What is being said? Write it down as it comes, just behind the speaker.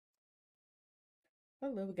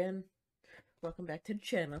Hello again. Welcome back to the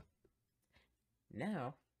channel.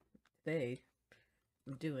 Now, today,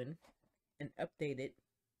 I'm doing an updated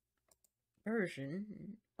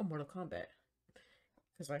version of Mortal Kombat.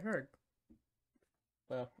 Because I heard,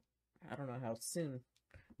 well, I don't know how soon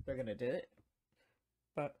they're gonna do it,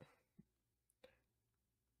 but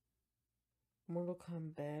Mortal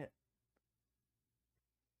Kombat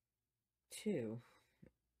 2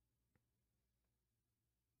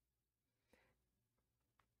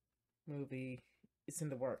 movie is in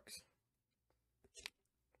the works.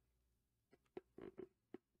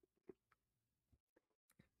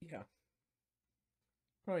 Yeah.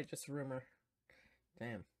 Probably just a rumor.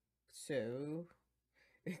 Damn. So,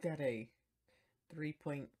 it got a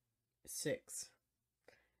 3.6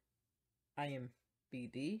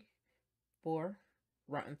 IMDb, 4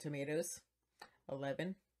 Rotten Tomatoes,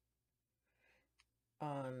 11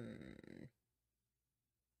 on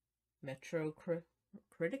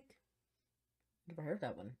Critic. Never heard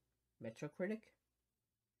that one. Metacritic?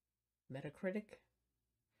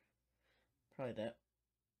 Probably that.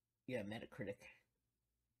 Yeah, Metacritic.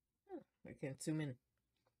 Oh, I can zoom in.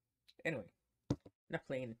 Anyway, not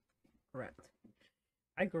playing around.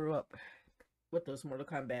 I grew up with those Mortal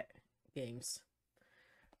Kombat games.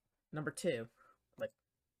 Number 2, like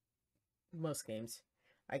most games,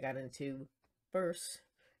 I got into first,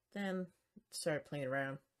 then started playing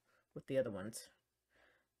around with the other ones.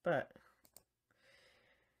 But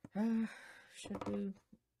should do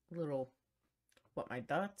a little what my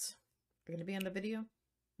thoughts are gonna be on the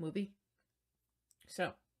movie.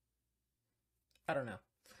 So I don't know.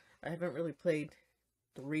 I haven't really played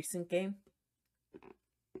the recent game.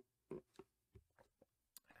 I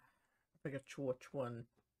forget which one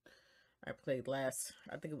I played last.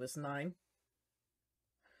 I think it was 9.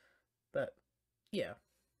 But yeah,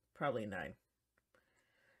 probably 9.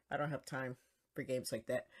 I don't have time for games like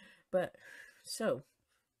that. But so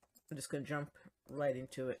I'm just gonna jump right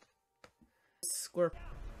into it. Scorp.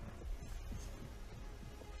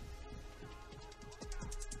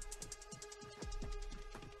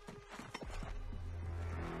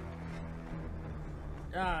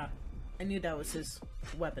 I knew that was his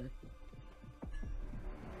weapon.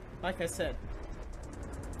 Like I said,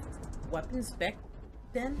 weapons back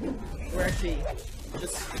then were actually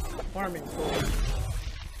just farming for.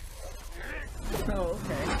 Oh,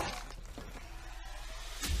 okay.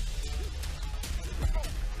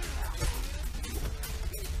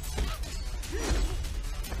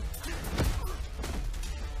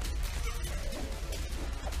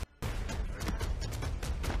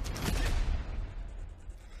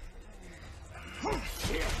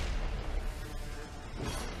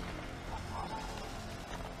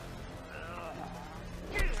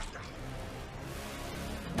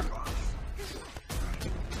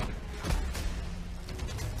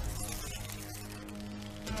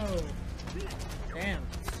 Oh, damn.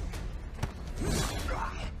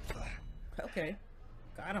 Okay,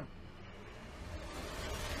 got him.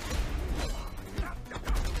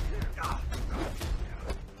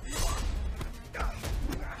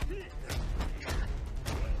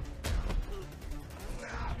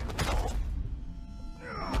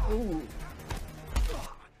 Ooh.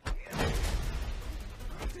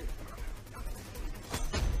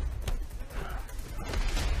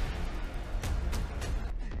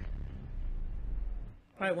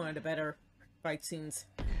 Probably one of the better fight scenes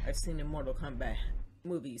I've seen in Mortal Kombat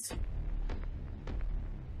movies.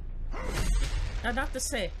 Now, not to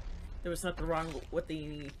say there was nothing wrong with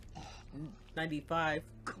the 95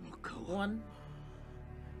 one,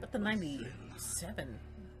 but the 97,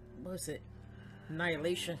 what was it?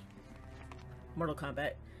 Annihilation Mortal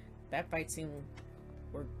Kombat. That fight scene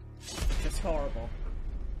were just horrible.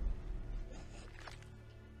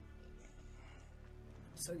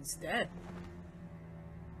 So he's dead.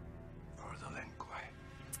 For the Lin Kuei.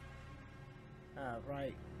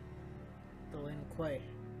 Right. The Lin Kuei.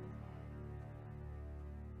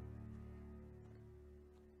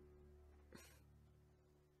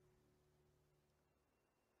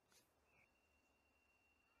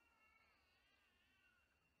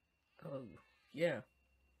 Oh, yeah.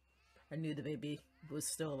 I knew the baby was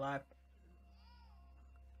still alive.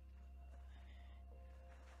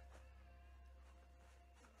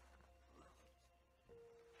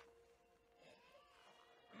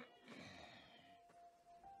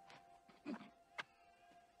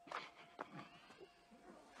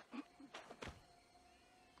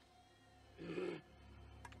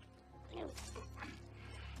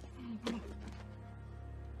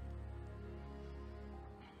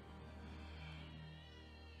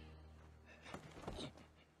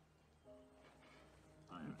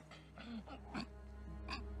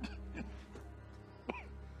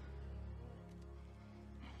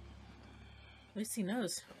 least he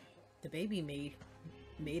knows the baby made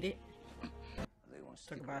it. They won't Talk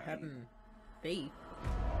stick about around having faith.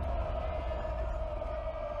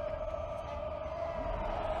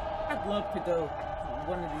 I'd love to go to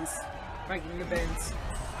one of these fighting events.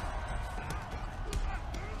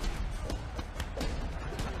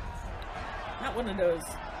 Not one of those,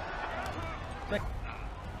 like,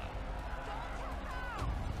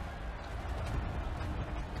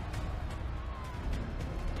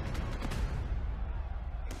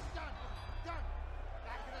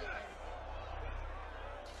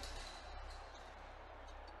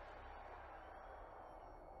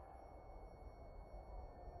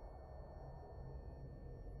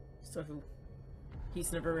 so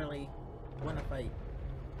he's never really won a fight.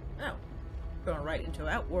 Oh, going right into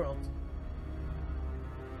Outworld.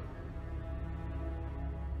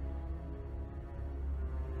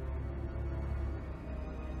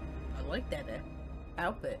 I like that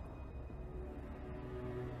outfit.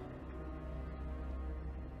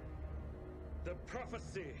 The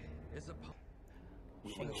prophecy is upon.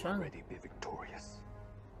 We Shang will Tsung. already be victorious.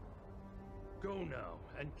 Go now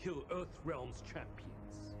and kill Earthrealm's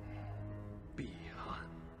champions. Bihan.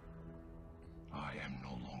 I am no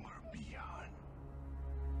longer Bihan.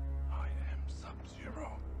 I am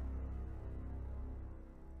Sub-Zero.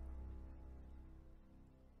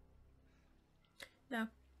 No,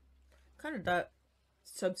 kind of thought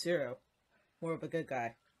Sub-Zero more of a good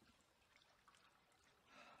guy.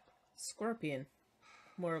 Scorpion,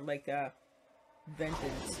 more like a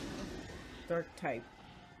vengeance, dark type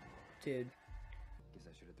dude. Guess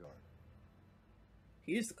I should have done.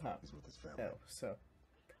 He's the cop. He's with his family. Oh, so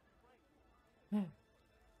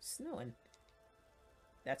snowing.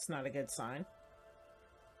 That's not a good sign.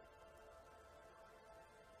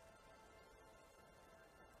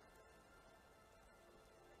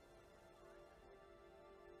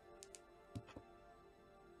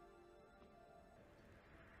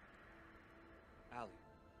 Allie,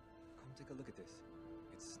 come take a look at this.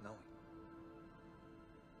 It's snowing.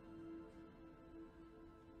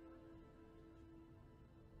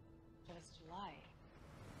 But it's July.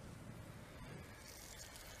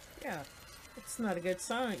 Yeah, it's not a good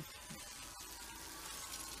sign.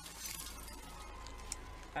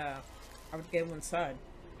 I would go inside.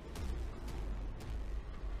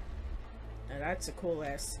 And that's a cool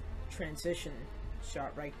ass transition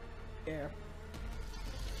shot right there.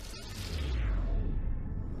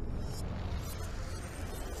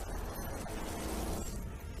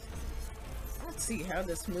 I don't see how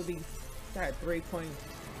this movie got 3.6.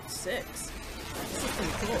 This is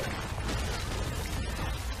pretty cool.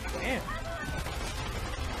 Damn.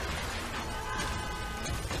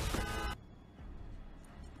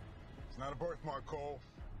 It's not a birthmark, Cole.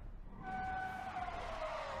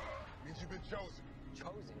 Means you've been chosen.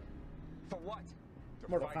 Chosen? For what? To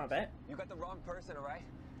Mortal fight. Kombat. You got the wrong person, alright?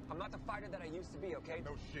 I'm not the fighter that I used to be, okay?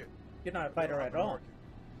 No shit. You're not a fighter You're at on the all. market.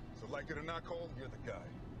 So like it or not, Cole, you're the guy.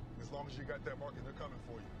 As long as you got that market, they're coming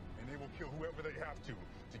for you. And they will kill whoever they have to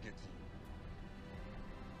get to you.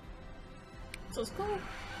 So it's cool.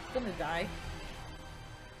 Gonna die.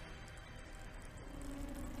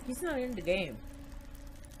 He's not in the game.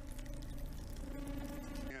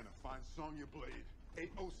 Anna, find Sonya Blade,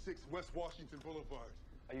 806 West Washington Boulevard.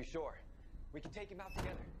 Are you sure? We can take him out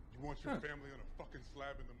together. You want your family on a fucking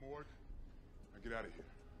slab in the morgue? Now get out of here.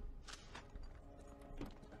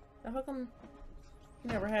 Now how come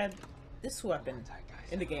you never had this weapon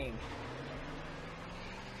in the game?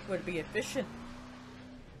 Would it be efficient?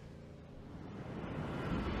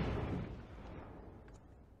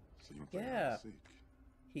 So you Yeah. Seek.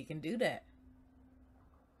 He can do that.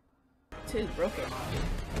 Two, broken.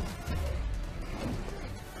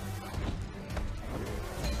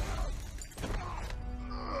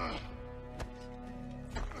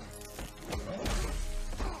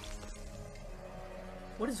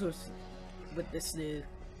 What is with this new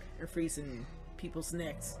or freezing people's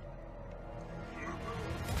necks?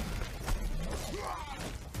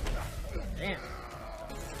 Damn.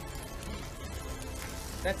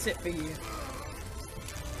 That's it for you.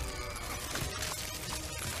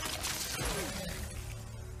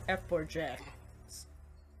 F4 Jack. Is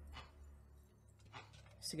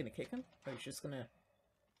he gonna kick him? Or he's just gonna...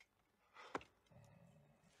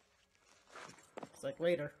 It's like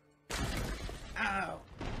later. Ow!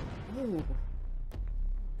 Ooh.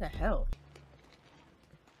 The hell?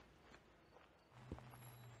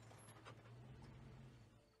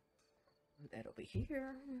 That'll be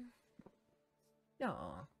here.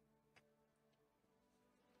 No.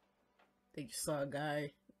 They just saw a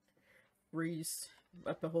guy freeze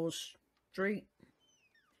up the whole street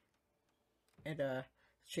and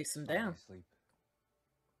chase him down. Sleep.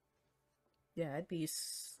 Yeah, I'd be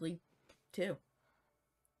asleep too.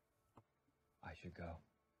 I should go.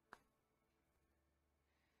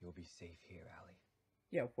 You'll be safe here, Allie.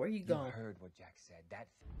 Yeah, where you You going? heard what Jack said.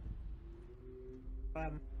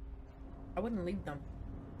 I wouldn't leave them.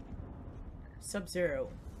 Sub-Zero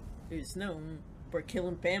is known for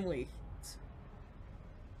killing families.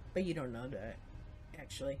 But you don't know that,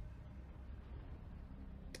 actually.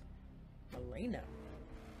 Elena.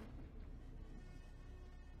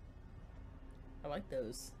 I like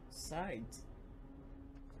those sides.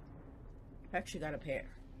 I actually got a pair.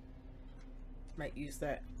 Might use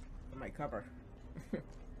that for my cover.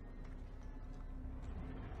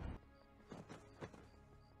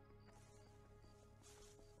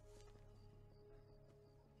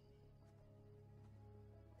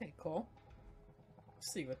 Okay, cool.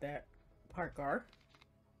 Let's see what that park are.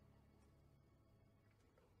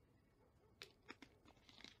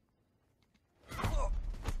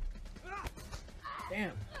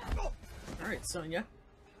 Damn. Alright, Sonya.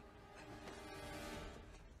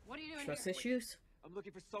 What are you doing Trust here? issues? I'm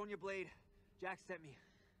looking for Sonya Blade. Jack sent me.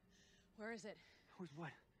 Where is it? Who's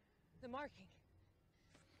what? The marking.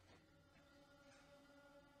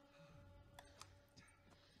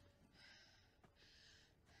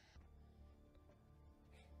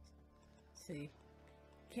 See.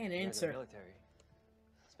 Can't You're the answer military.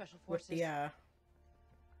 Special with forces. the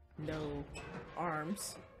no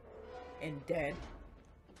arms and dead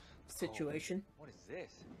situation What is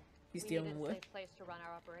this? he's We dealing needed a with. safe place to run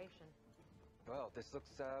our operation. Well, this looks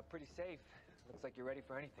pretty safe. Looks like you're ready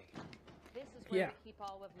for anything. This is where Yeah. we keep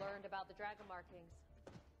all we've learned about the dragon markings.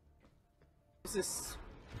 Is this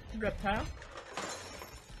reptile?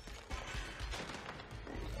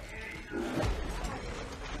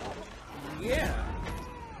 Yeah.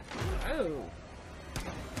 Oh.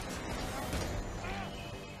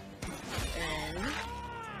 And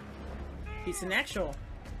he's an actual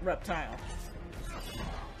reptile.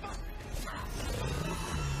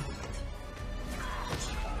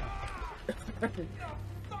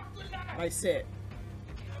 I sit.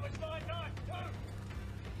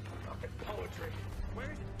 Poetry.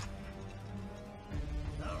 Where is it?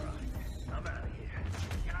 All right, I'm out of here.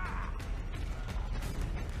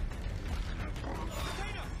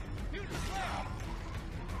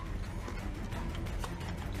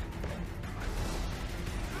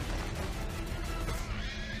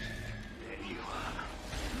 There you are.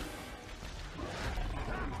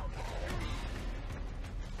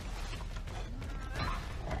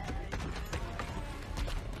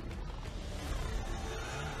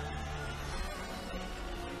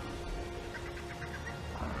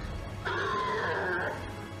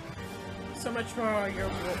 So much for your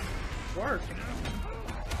work.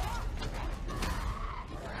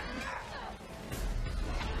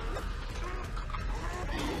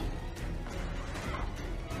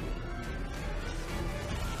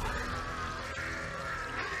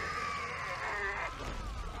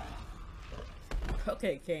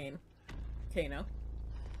 Okay, Kano.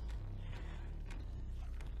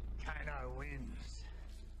 Kano wins.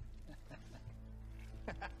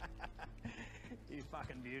 You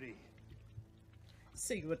fucking beauty.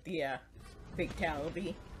 See what the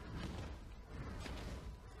fatality.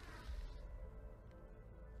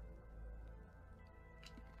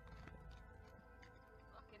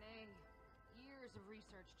 Fucking A. Years of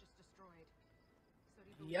research just destroyed. So do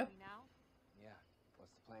you believe Yep. me now? Yeah.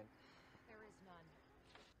 What's the plan? There is none.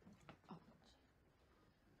 Oh.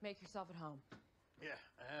 Make yourself at home. Yeah,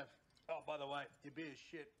 I have. Oh, by the way, your beer's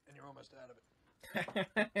shit, and you're almost out of it.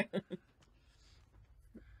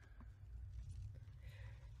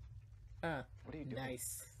 What are you doing?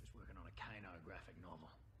 Nice. Just working on a Kano graphic novel.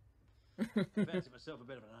 Fancy myself a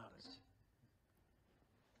bit of an artist.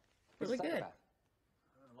 Really What's the good.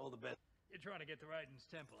 psychopath? All the best. You're trying to get to Raiden's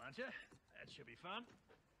temple, aren't you? That should be fun.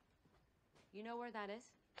 You know where that is?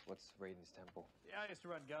 What's Raiden's temple? Yeah, I used to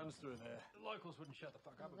run guns through there. The locals wouldn't shut the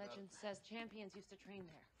fuck up The about legend it. says champions used to train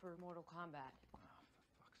there for Mortal Kombat. Oh,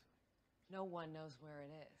 for fuck's sake. No one knows where it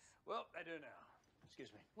is. Well, they do now. Excuse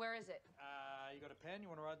me. Where is it? You got a pen? You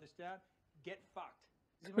want to write this down? Get fucked.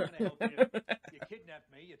 This is not going to help you. You kidnapped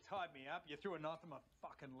me, you tied me up, you threw a knife in my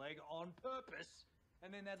fucking leg on purpose,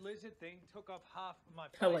 and then that lizard thing took off half of my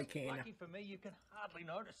face. I like Kano. Lucky for me, you can hardly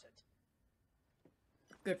notice it.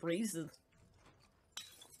 Good reason.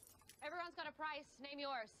 Everyone's got a price. Name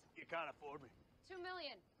yours. You can't afford me. 2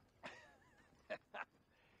 million.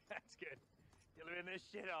 That's good. You live in this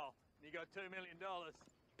shithole, and you got $2 million.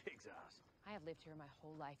 Pig's ass. I have lived here my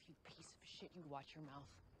whole life, you piece of shit. You'd watch your mouth.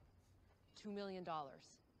 $2 million. Ah,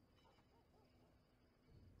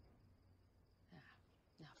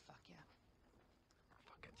 no, fuck yeah.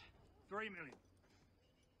 Fuck it. 3 million.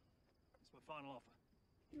 That's my final offer.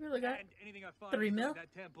 You really got And anything I find 3 inside mil?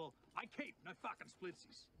 that temple, I keep. No fucking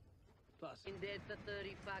splitsies. Plus, Been dead for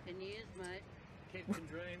 30 fucking years, mate. kid can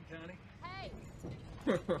dream, can't he? Hey,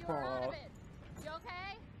 you're out of it. You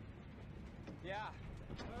okay? Yeah.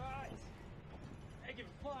 Alright. Thank you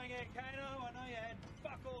for flying Air Kano. I know you had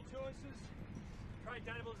fuck all choices. Trade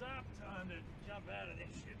table's up. Time to jump out of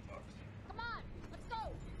this shit box. Come on, let's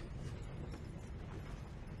go.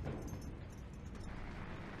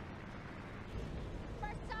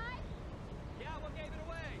 First time? Yeah, what gave it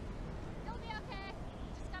away? You'll be okay.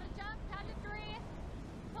 Just gotta jump, count to 3.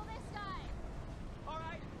 Pull this guy.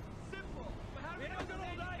 Alright, simple. But how do we know good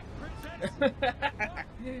all day, princess?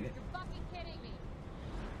 You're fucking kidding me.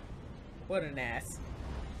 What an ass.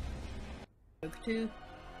 Look to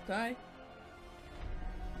guy.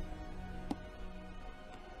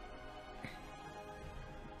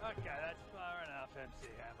 Okay, that's far enough, MC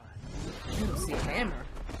Hammer. You see a hammer.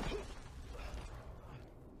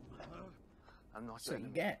 I'm not So your you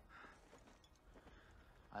enemy. get.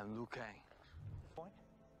 I'm Liu Kang. Point?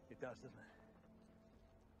 It does, doesn't it?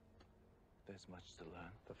 There's much to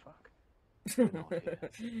learn. The fuck? We're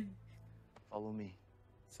not here. Follow me.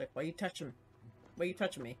 It's like, why you touching? Why you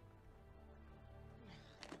touching me?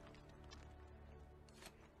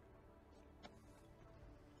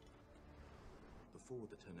 Before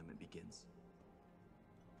the tournament begins,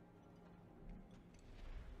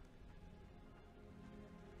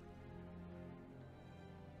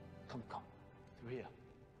 Come. Through here.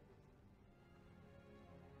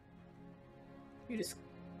 You just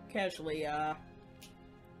casually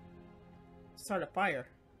start a fire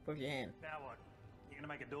with your hand. Now what? You gonna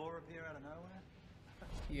make a door appear out of nowhere?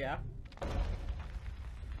 Yeah.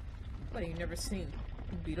 What, you never seen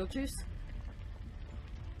Beetlejuice?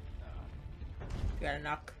 You gotta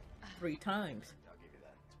knock 3 times. I'll give you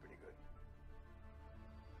that. It's pretty good.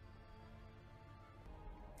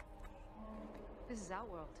 This is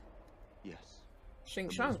Outworld. Yes. Shing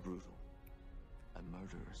The Shang. most brutal and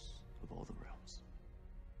murderous of all the realms.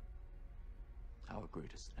 Our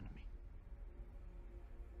greatest enemy.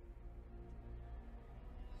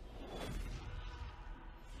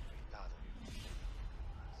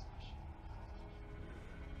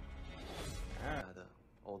 Gather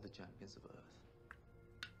all the champions of Earth.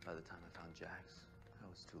 By the time I found Jax, I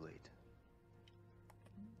was too late.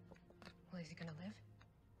 Well, is he gonna live?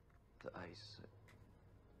 The ice,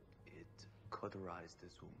 it cauterized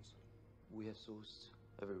his wounds. We have sourced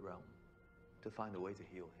every realm to find a way to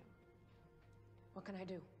heal him. What can I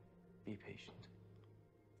do? Be patient.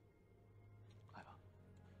 Eva.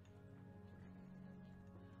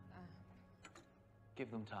 Give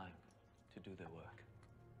them time to do their work.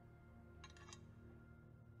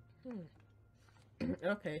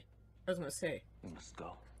 Okay. I was gonna say, We must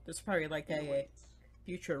go. there's probably like a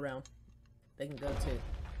future realm they can go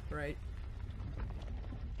to, right?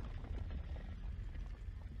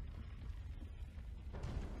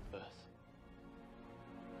 Earth.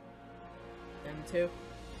 Them too.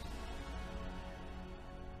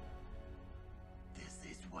 This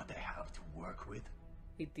is what I have to work with.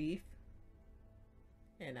 A thief.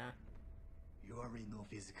 And You are in no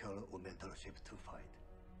physical or mental shape to fight.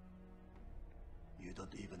 You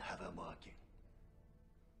don't even have a marking.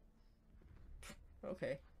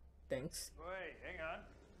 okay. Thanks. Wait, hang on.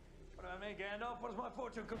 What do I mean, Gandalf? What does my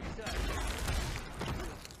fortune cookie say?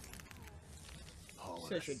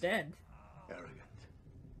 Says you're dead. Arrogant.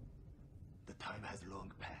 The time has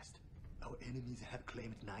long passed. Our enemies have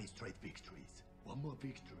claimed 9 straight victories. One more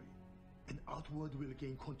victory, and Outworld will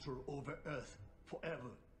gain control over Earth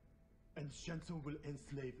forever. And Shenson will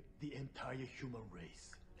enslave the entire human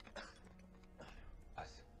race.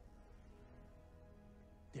 Us.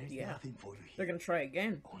 There's Yeah. nothing for you They're here. gonna try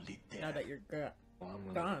again Only now death. that you're Well, I'm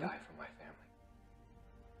willing gone. to die for my family.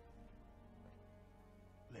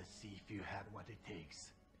 Let's see if you have what it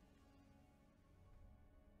takes.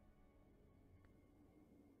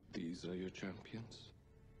 These are your champions.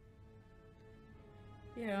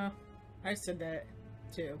 Yeah, I said that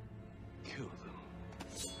too. Kill them.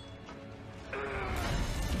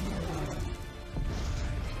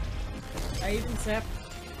 I even said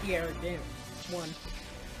the arrogant one.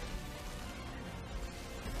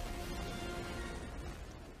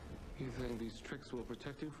 You think these tricks will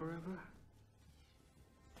protect you forever?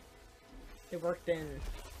 It worked in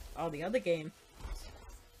all the other games.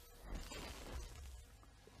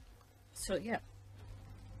 So yeah,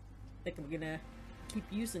 I think I'm gonna keep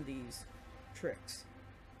using these tricks.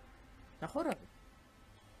 Now hold up.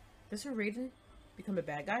 Doesn't Raiden become a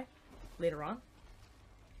bad guy later on?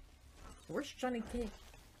 Where's Johnny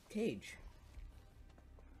Cage?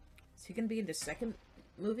 Is he gonna be in the second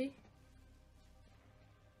movie?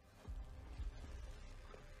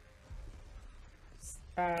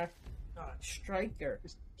 Striker.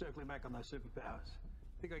 Just circling back on those superpowers.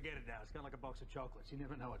 I think I get it now. It's kind of like a box of chocolates. You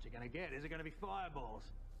never know what you're going to get. Is it going to be fireballs?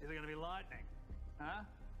 Is it going to be lightning? Huh?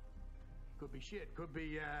 Could be shit. Could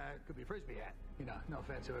be a frisbee hat. You know, no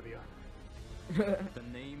offense, whoever you are. The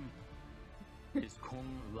name is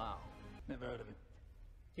Kung Lao. Never heard of it.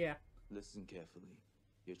 Yeah. Listen carefully.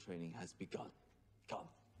 Your training has begun. Come.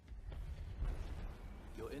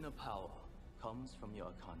 Your inner power comes from your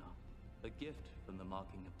arcana, a gift from the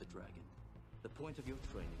marking of the dragon. The point of your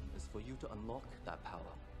training is for you to unlock that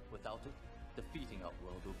power. Without it, defeating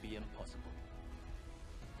Outworld will be impossible.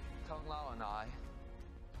 Kung Lao and I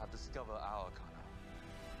have discovered our arcana.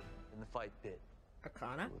 In the fight bit,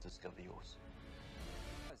 Arcana? you will discover yours.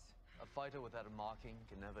 A fighter without a marking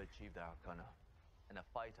can never achieve their arcana. And a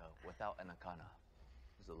fighter without an arcana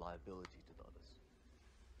is a liability to the others.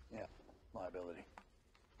 Yeah, liability.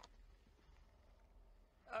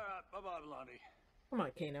 Alright, bye-bye, Blondie. Come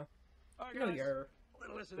on, Kano. Alright, You know guys. your A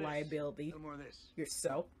little less of this. liability. A little more of this.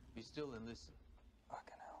 Yourself. Be still and listen.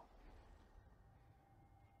 Fucking hell.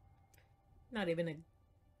 Not even a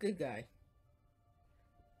good guy.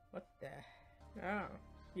 What the? Oh,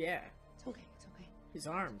 yeah. It's okay, it's okay. His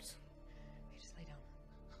arms. Okay, just lay down.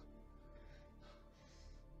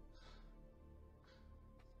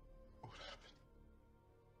 What happened?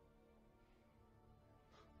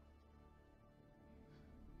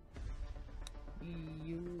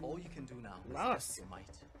 You All you can do now is lost. test your might.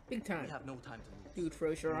 big time. We have no time to lose. Dude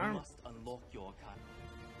froze your you arm. must unlock your arcana.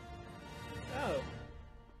 Oh.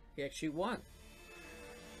 He actually won.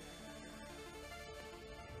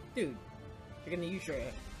 Dude, you're gonna use your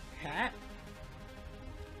hat?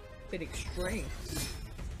 Bit extreme.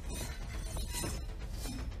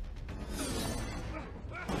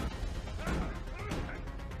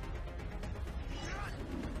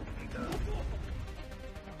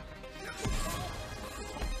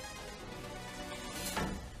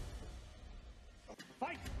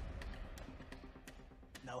 Fight!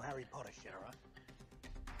 No Harry Potter shit, alright?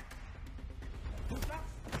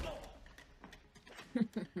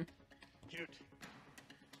 Cute.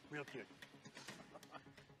 Real cute.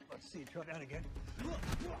 Let's see you try that again.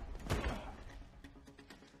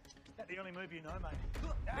 That the only move you know,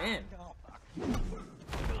 mate? Man. Oh, fuck.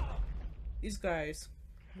 These guys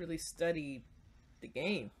really studied the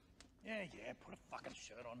game. Yeah, put a fucking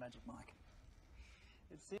shirt on, Magic Mike.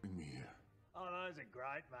 It's it. Bring me here. Oh, those are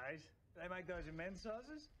great, mate. They make those in men's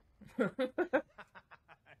sizes?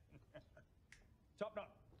 Top knot.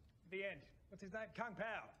 The end. What's his name? Kung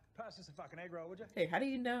Pao. Pass us a fucking egg roll, would you? Hey, how do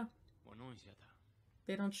you know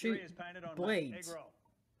they don't Here shoot he is painted on, mate. blades? Egg roll.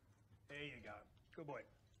 There you go. Good boy.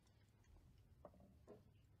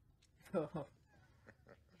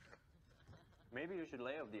 Maybe you should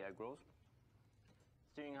lay off the egg rolls,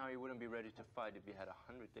 seeing how you wouldn't be ready to fight if you had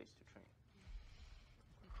 100 days to train.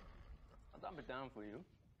 I'll dump it down for you,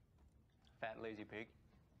 fat lazy pig.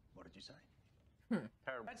 What did you say?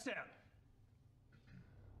 Terrible. That sound.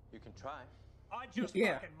 You can try. I just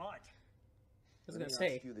Yeah. fucking might. I was gonna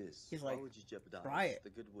say, Ask you this. he's Why like, would you jeopardize try it. the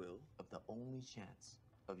goodwill of the only chance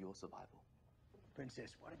of your survival?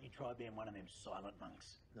 Princess, why don't you try being one of them silent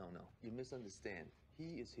monks? No, you misunderstand.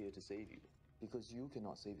 He is here to save you because you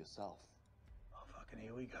cannot save yourself. Oh, fucking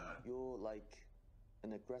here we go. You're like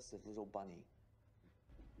an aggressive little bunny.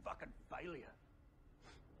 Fucking failure.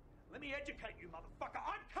 Let me educate you, motherfucker.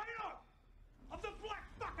 I'm Kano! I'm the Black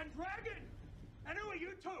fucking Dragon! And who are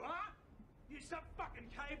you two, huh? You some fucking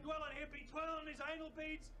cave dweller here be twirling his anal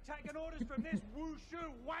beads, taking orders from this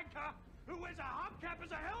wushu wanker who wears a hubcap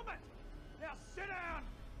as a helmet! Now sit down,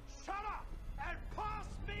 shut up, and pass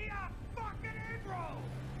me a fucking egg roll!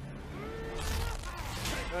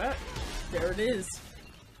 there it is.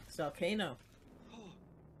 It's Volcano.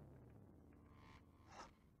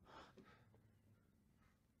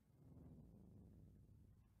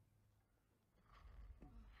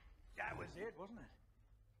 That was it, wasn't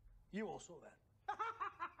it? You all saw that.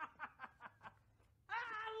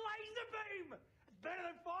 Laser beam! It's better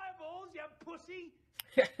than fireballs, you pussy!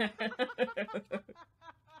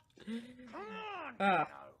 Come on! Ah.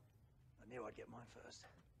 I knew I'd get mine first.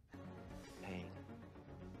 Pain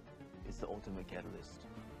is the ultimate catalyst.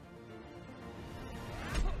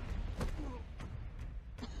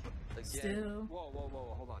 Again. Still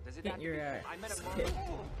Whoa, hold on. Does it get have to your be- ass I met a hit.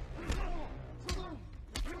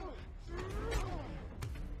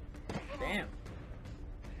 Damn.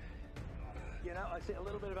 You know, I see a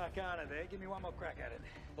little bit of arcana there. Give me one more crack at it.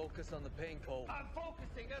 Focus on the pain, Cole. I'm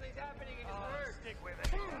focusing. Nothing's happening in his Oh, heart. stick with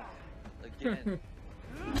it. Again.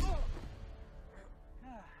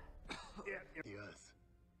 The Earth.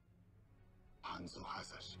 Hanzo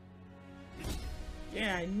Hasashi.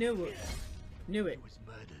 Yeah, I knew it. Knew it. He was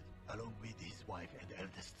murdered along with his wife and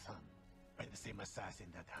eldest son by the same assassin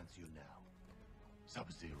that hunts you now.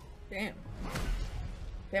 Sub-Zero. Damn.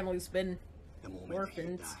 Family's been The moment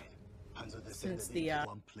orphaned he died, Hanzo descended since the into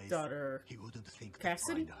one place daughter he wouldn't think to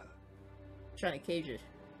Cassidy? find her. trying to cage it,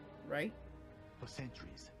 right? For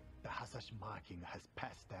centuries, the Hasashi marking has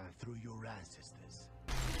passed down through your ancestors.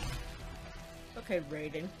 Okay,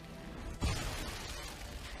 Raiden.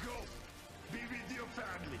 Go! Be with your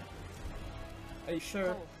family! Are you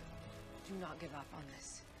sure? Cole, do not give up on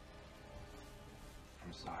this.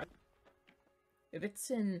 I'm sorry. If it's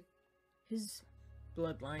in his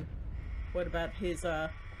bloodline, what about his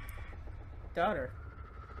daughter?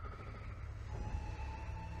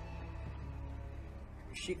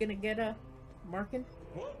 Is she gonna get a marking?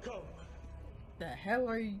 Welcome, The hell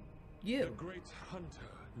are the you? great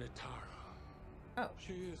hunter, Natara. Oh,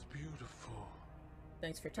 She is beautiful,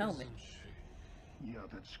 thanks for telling me. isn't she? Yeah,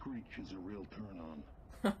 that screech is a real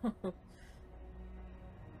turn-on.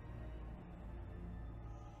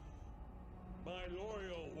 My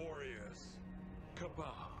loyal warriors,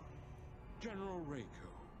 Kaba, General Reiko.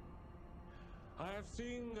 I have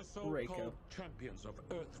seen the so-called Reiko. champions of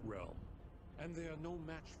Earthrealm, and they are no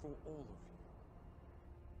match for all of you.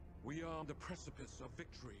 We are on the precipice of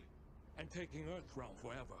victory and taking Earthrealm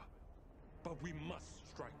forever. But we must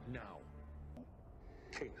strike now.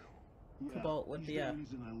 Yeah, Cobalt with he's the, the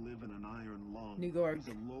reason I live in an iron lung. New York He's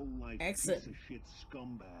a low-life accent. piece of shit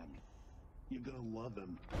scumbag. You're gonna love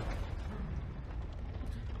him.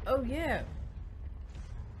 Oh yeah,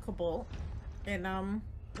 Cobalt and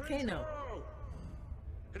Kano.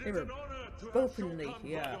 It They is were an honor to both have in the, Shokan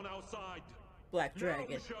yeah, on our side. Black Now Dragon.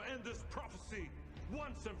 we shall end this prophecy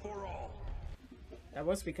once and for all. That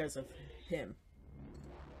was because of him.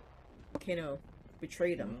 Kano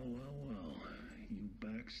betrayed him. Well. You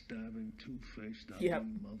backstabbing, two-faced, Yep.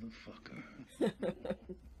 motherfucker.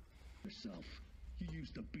 Yourself. You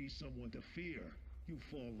used to be someone to fear. You've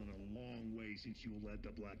fallen a long way since you led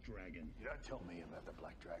the Black Dragon. You don't tell me about the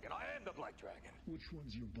Black Dragon. I am the Black Dragon. Which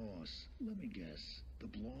one's your boss? Let me guess. The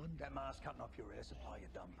blonde? That mask cutting off your air supply, you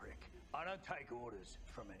dumb prick. I don't take orders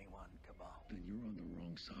from anyone, Cabal. Then you're on the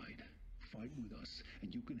wrong side. Fight with us,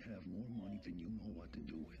 and you can have more money than you know what to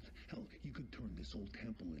do with. Hell, you could turn this old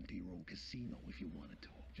temple into your own casino if you wanted to.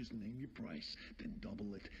 Just name your price, then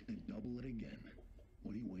double it again.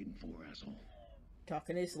 What are you waiting for, asshole?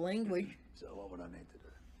 Talking his language. So what would I need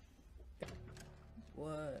to do?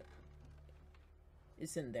 What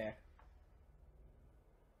is in there?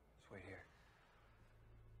 Just wait here.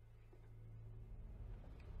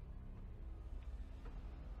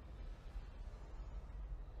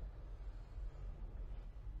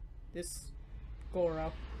 This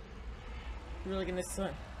Goro. You really gonna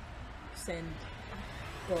send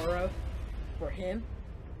Goro for him?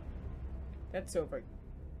 That's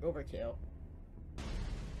overkill.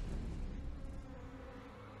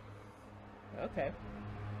 Okay.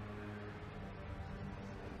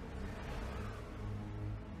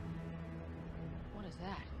 What is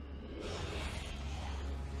that?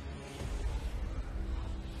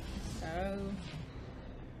 Oh.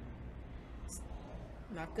 It's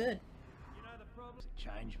not good. You know the problem?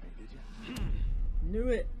 Change me, did you? Knew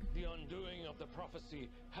it. The undoing of the prophecy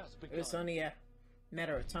has It begun. was only a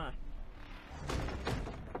matter of time.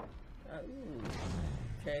 Ooh.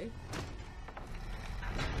 Okay.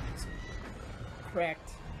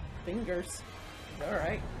 Cracked fingers.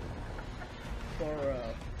 Alright. Goro.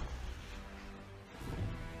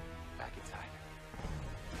 Back inside.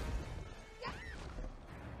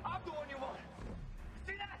 I'm the one you want.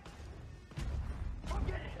 See that? I'm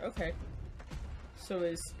getting it. Okay. So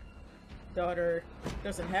his daughter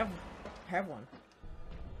doesn't have one.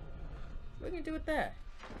 What are you gonna do with that?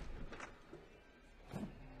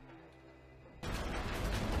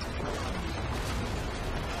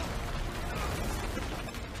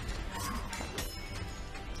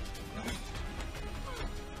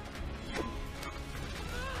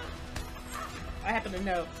 I happen to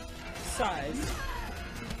know size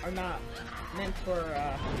are not meant for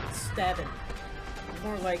stabbing.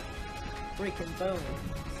 More like breaking bone.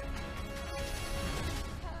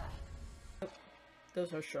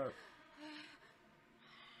 Those are sharp.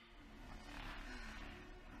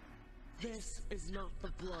 This is not the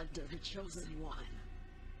blood of the chosen one.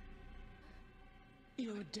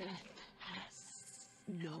 Your death has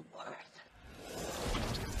no worth.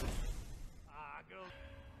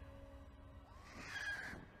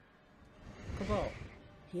 Cabal,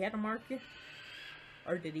 he had a market?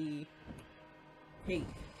 Or did he take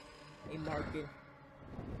a market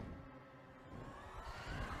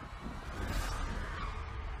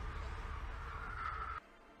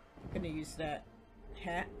Gonna use that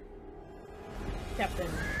hat. Captain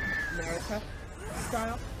America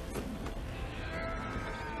style.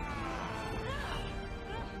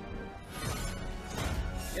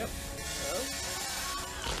 Yep.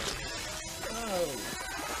 Oh.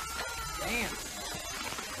 Damn.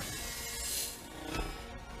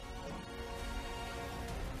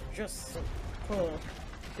 Just pull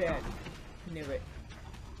dead. Knew it.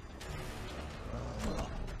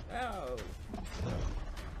 Oh.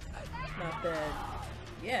 Not dead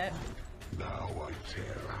yet. Now I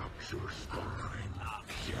tear out your spine,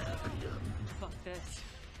 champion. Fuck this.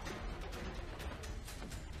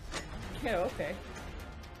 Yeah, okay.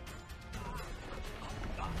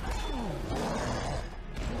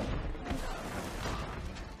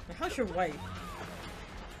 Now, how's your wife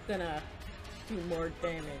gonna do more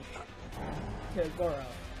damage to Goro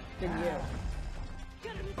than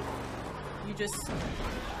you? You just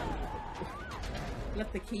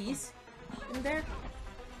left the keys in there?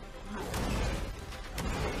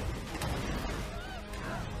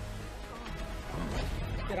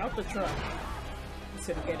 Get out the truck.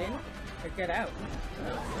 Instead of get in or get out.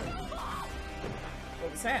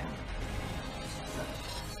 What was that?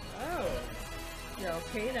 Oh. You're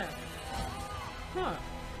okay now. Huh.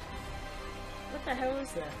 What the hell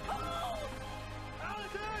is that?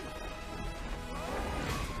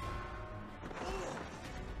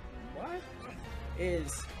 What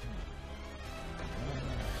is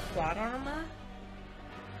plot armor?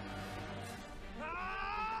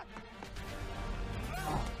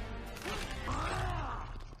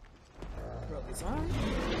 Broke his arm.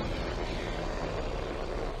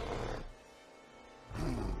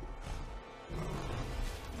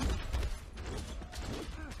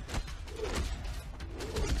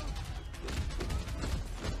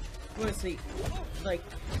 What is he? Like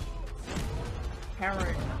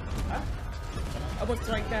parent? Huh? Almost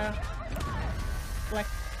like Black.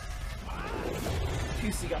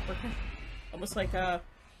 Juicy uppercut. Almost like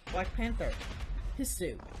Black Panther. His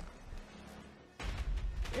suit.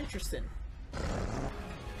 Interesting.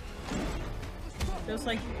 There's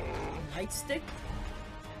like nightsticks.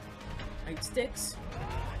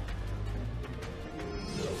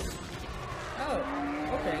 Oh,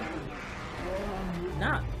 okay.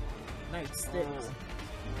 Not nightsticks.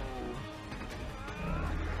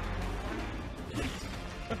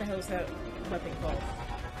 What the hell is that weapon called?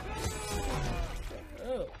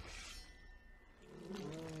 Oh.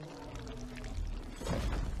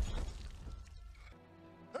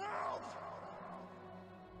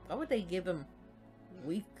 Why would they give him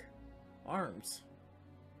weak arms?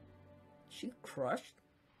 She crushed?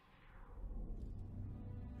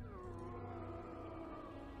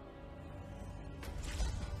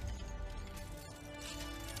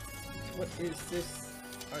 What is this?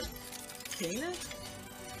 Arcana?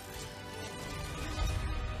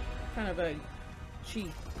 Kind of a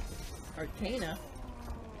cheap Arcana.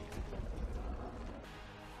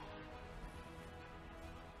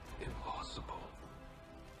 Impossible.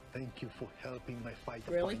 Thank you for helping my fight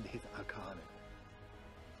to Really? find his Arcana.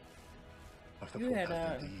 After You had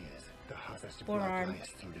 4,000 years, the harvest four-armed bloodlines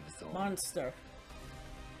through the zone. monster.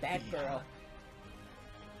 Bad girl.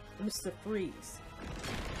 Mr. Freeze.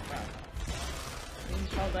 Wow. Can you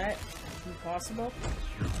call that impossible?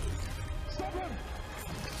 Stop him!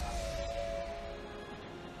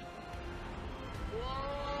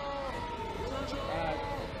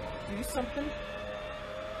 Do something?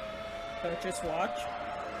 Don't just watch?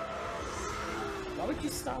 Why would you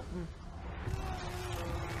stop him?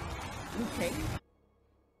 Okay.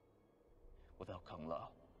 Without Kung Lao,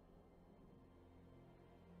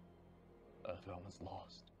 Earthrealm is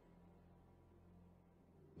lost.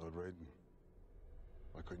 Lord Raiden,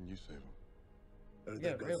 why couldn't you save him?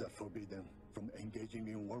 Elder gods are forbidden from engaging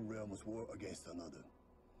in one realm's war against another.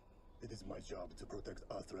 It is my job to protect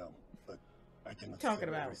Earthrealm, but I cannot Talking share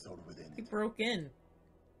about every soul within he it. broke in.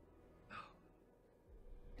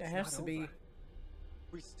 There It's has not to be over.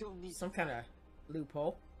 We still need some kind of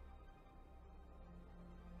loophole.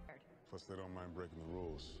 Plus, they don't mind breaking the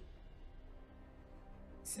rules.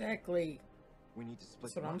 Exactly. We need to split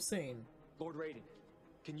That's what them I'm up. saying. Lord Raiden,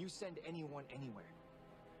 can you send anyone anywhere?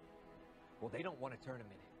 Well, they don't want a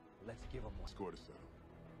tournament. Let's give them one. Score to settle.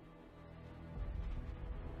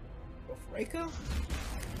 With Reiko?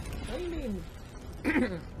 What do you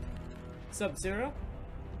mean? Sub-Zero?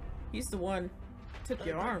 He's the one who took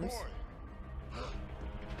your arms.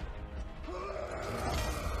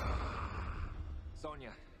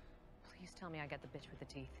 Sonya, Please tell me I got the bitch with the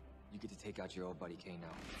teeth. you get to take out your old buddy Kano.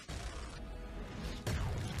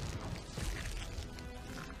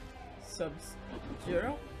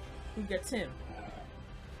 Sub-Zero? Who gets him?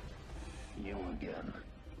 You again.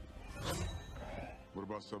 What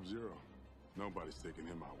about Sub-Zero? Nobody's taking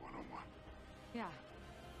him out one-on-one. Yeah.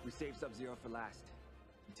 We saved Sub-Zero for last.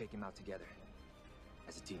 We take him out together.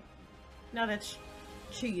 As a team. Now that's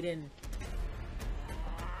cheating.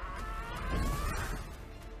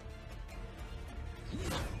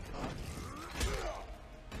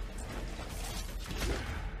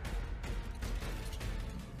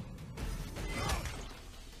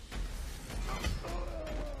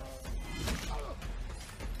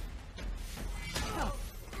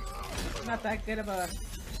 Not that good of a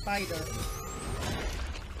fighter.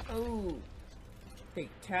 Oh,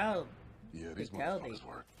 fatality. Yeah, these Fatality. motherfuckers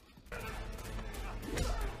work.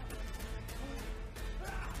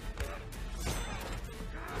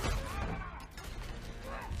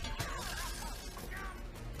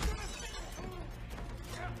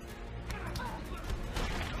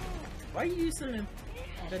 Why are you using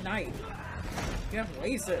the knife? You have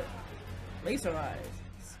laser eyes.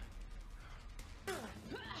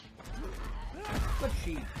 What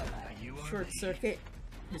she short circuit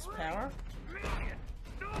his power?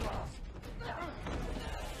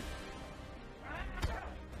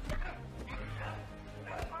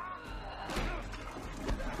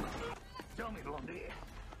 Tell me, Blondie,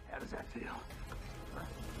 how does that feel?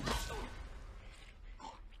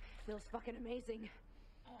 Feels fucking amazing.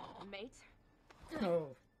 Mate?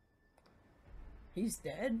 Oh. He's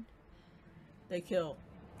dead? They kill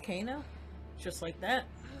Kano? Just like that?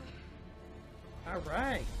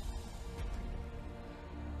 Alright.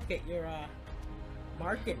 Get your,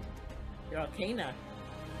 marking. Your Arcana.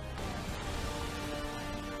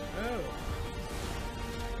 Oh.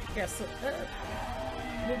 Guess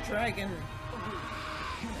the dragon.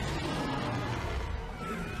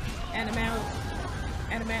 Animality.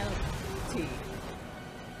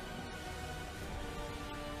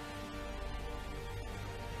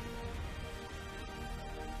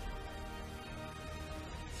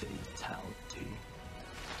 Fatality.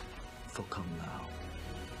 For come now.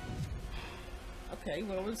 Okay,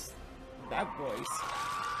 what was that voice?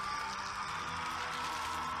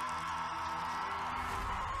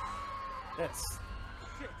 That's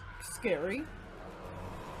scary.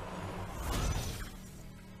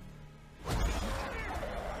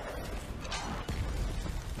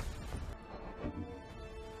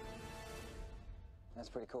 That's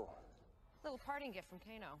pretty cool. Little parting gift from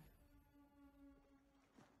Kano.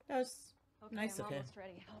 That's Okay, nice I'm of him. almost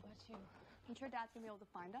ready. How about you? You sure Dad's gonna be able to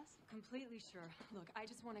find us? Completely sure. Look, I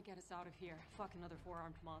just want to get us out of here. Fuck another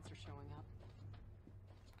four-armed monster showing up.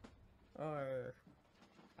 Or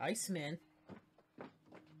Iceman.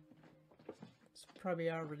 It's probably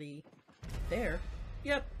already there.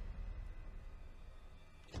 Yep.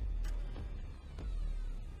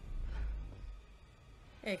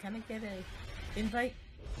 Hey, can I get a invite?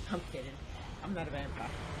 I'm kidding. I'm not a vampire.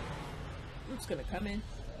 I'm just gonna come in,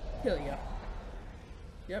 kill ya.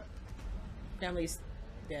 Yep. Family's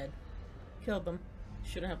dead. Killed them.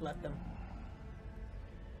 Shouldn't have left them.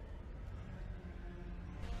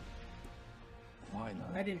 Finally,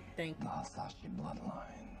 I didn't think the Hasashi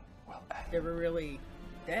bloodline will end. they were really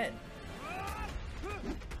dead.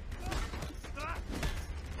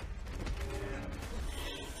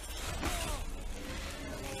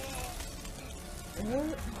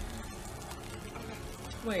 What?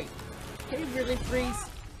 Wait, can he really freeze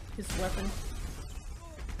his weapon?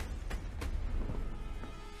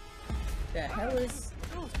 The hell is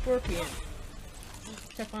Scorpion?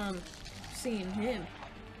 Kept on seeing him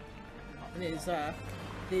in his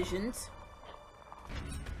visions.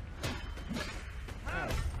 Oh.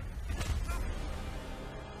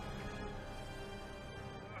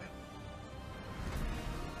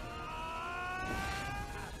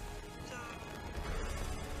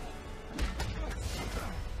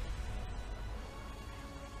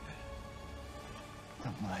 The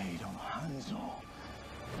blade of Hanzo.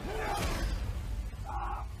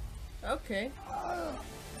 Okay.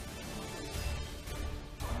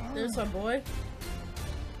 There's our boy.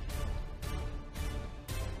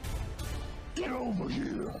 Get over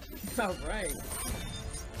here. All right.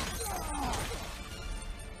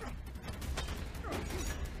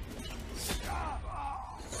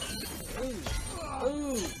 Ooh.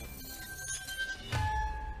 Ooh.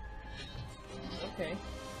 Okay.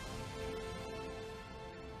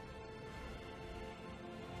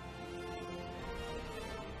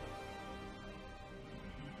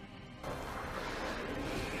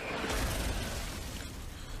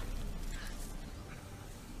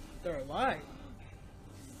 They're alive.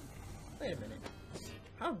 Wait a minute.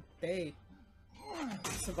 How'd they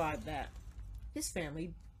survive that? His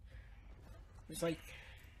family was like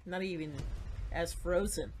not even as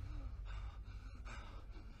frozen.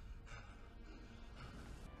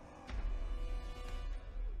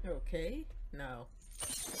 Okay, now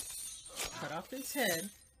cut off his head.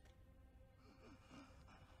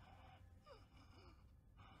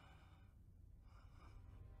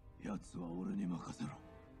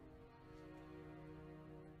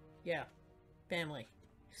 Yeah, family.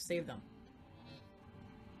 Save them.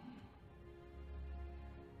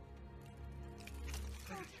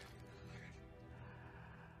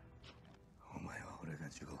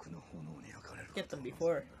 Get them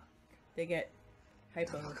before they get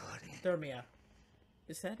hypothermia.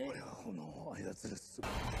 Is that it?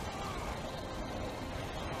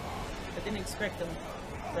 I didn't expect them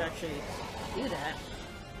to actually do that.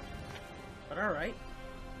 But alright.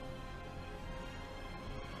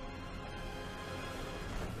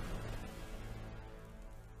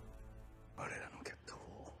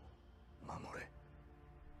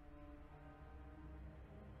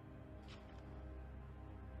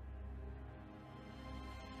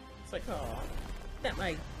 It's like, oh, that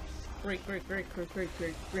my great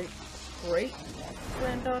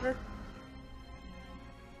granddaughter.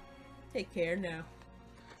 Take care now.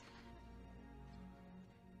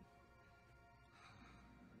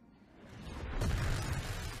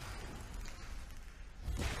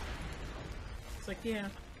 It's like, yeah,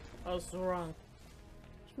 I was wrong.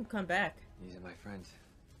 You can come back. These are my friends.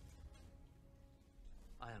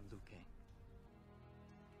 I am Liu Kang.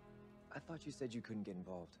 I thought you said you couldn't get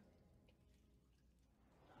involved.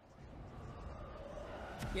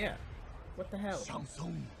 Yeah. What the hell?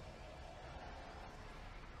 Samsung.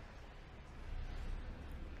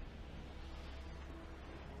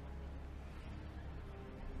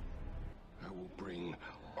 I will bring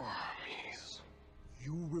armies.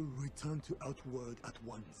 You will return to Outworld at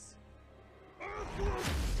once.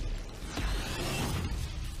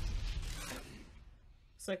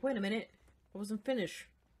 It's like, wait a minute. I wasn't finished.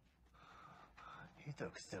 You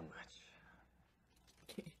took so much.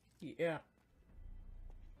 Yeah.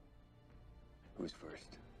 Who's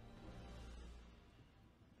first?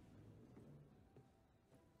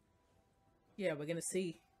 Yeah, we're gonna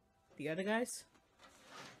see the other guys.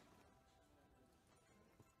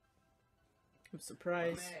 I'm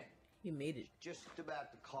surprised he made it. Just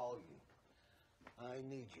about to call you. I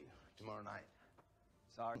need you tomorrow night.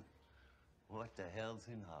 Sorry. What the hell's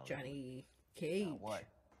in Hollywood? Johnny Cage. What?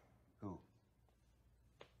 Who?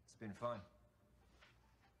 It's been fun.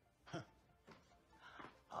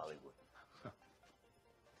 Hollywood.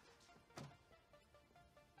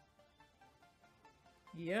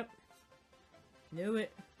 Yep. Knew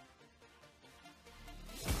it.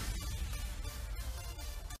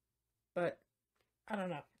 But, I don't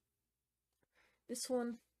know. This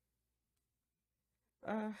one,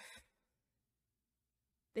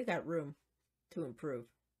 they got room to improve.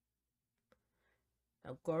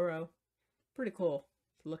 Now, Goro, pretty cool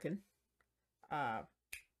looking.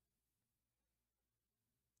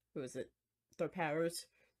 Who is it? Their powers,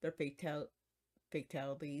 their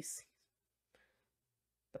fatalities.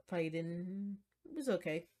 The fighting was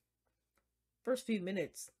okay. First few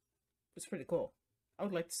minutes was pretty cool. I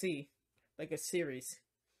would like to see like a series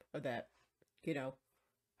of that. You know,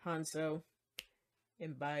 Hanzo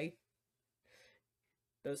and Bai.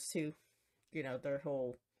 Those two, you know, their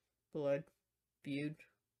whole blood feud.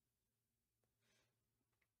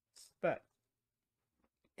 But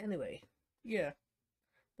anyway, yeah,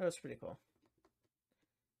 that was pretty cool.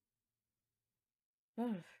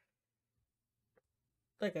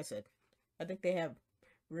 Like I said, I think they have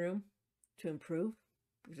room to improve.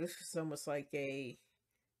 This is almost like a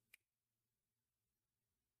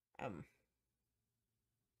I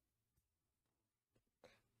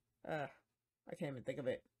can't even think of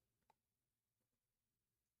it.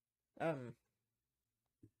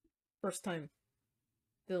 First time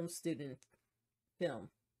film student film.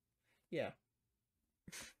 Yeah.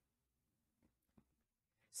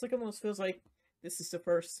 It's like almost feels like this is the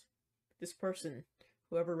first, this person,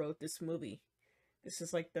 whoever wrote this movie, this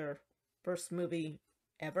is like their first movie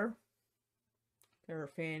ever. They're a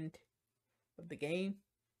fan of the game.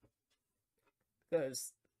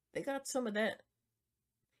 Because they got some of that,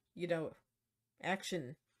 you know,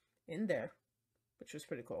 action in there, which was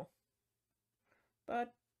pretty cool.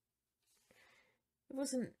 But it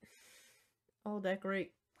wasn't all that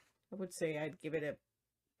great. I would say I'd give it a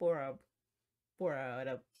 4 out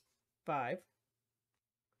of 5.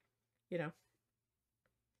 You know.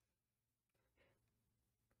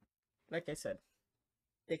 Like I said,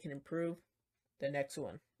 they can improve the next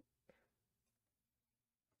one.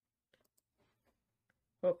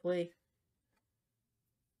 Hopefully,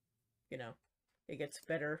 you know, it gets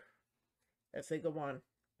better as they go on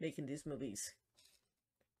making these movies.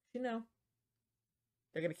 You know,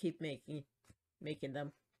 they're gonna keep making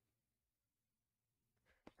them.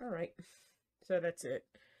 Alright, so that's it.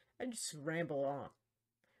 I just ramble on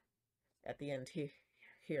at the end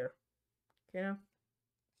here, you know?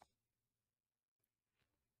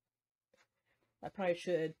 I probably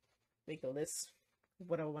should make a list of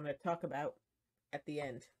what I want to talk about at the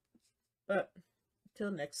end. But, till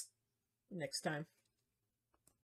next time.